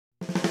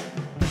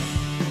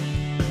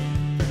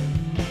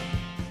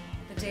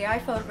day I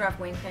photographed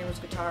Wayne Kramer's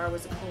guitar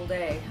was a cool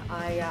day.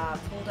 I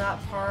pulled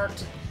up,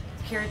 parked,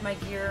 carried my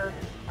gear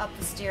up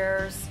the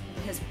stairs.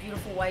 His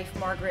beautiful wife,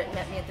 Margaret,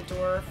 met me at the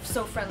door,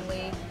 so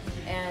friendly.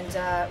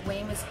 And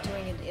Wayne was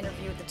doing an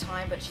interview at the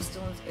time, but she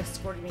still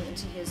escorted me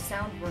into his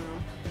sound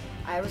room.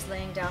 I was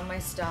laying down my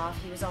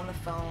stuff. He was on the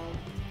phone.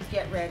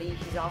 Get ready.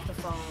 He's off the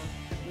phone.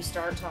 We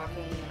start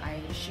talking. I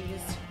shoot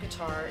his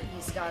guitar.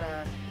 He's got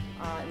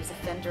it was a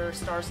Fender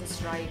Stars and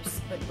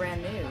Stripes, but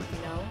brand new,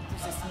 you know. It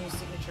was this new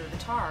signature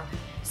guitar.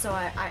 So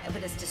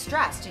but it's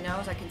distressed, you know,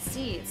 as I can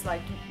see, it's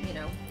like, you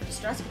know,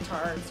 distressed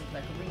guitar, it's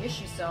like a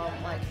reissue. So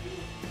I'm like,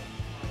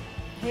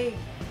 hey,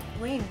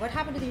 Wayne, what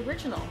happened to the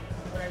original?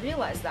 When I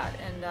realized that,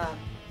 and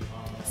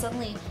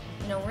suddenly,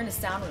 you know, we're in a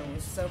sound room. It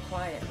was so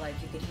quiet, like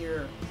you could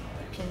hear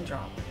a pin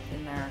drop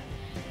in there.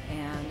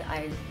 And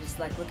I was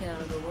like looking at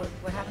him and go,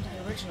 what happened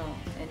to the original?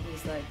 And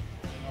he's like,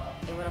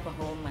 it went up a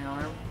hole in my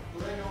arm.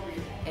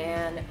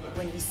 And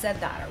when he said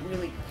that, it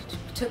really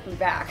took me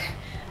back.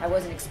 I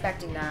wasn't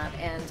expecting that,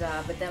 and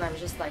but then I was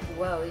just like,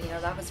 whoa, you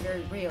know, that was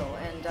very real.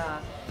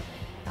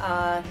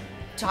 And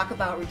talk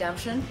about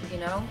redemption, you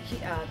know.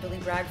 Billy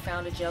Bragg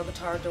founded Jail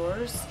Guitar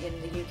Doors in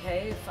the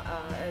UK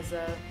as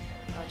a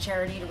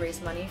charity to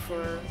raise money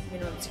for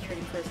minimum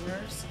security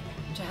prisoners,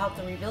 to help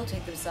them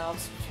rehabilitate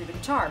themselves through the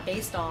guitar,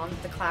 based on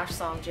the Clash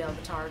song Jail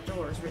Guitar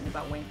Doors, written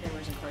about Wayne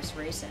Kramer's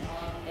incarceration.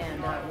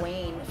 And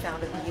Wayne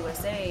founded the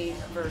USA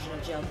version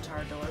of Jail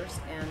Guitar Doors,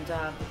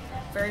 and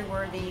very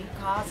worthy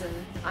cause, and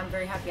I'm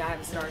very happy I have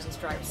the Stars and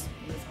Stripes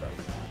in this book.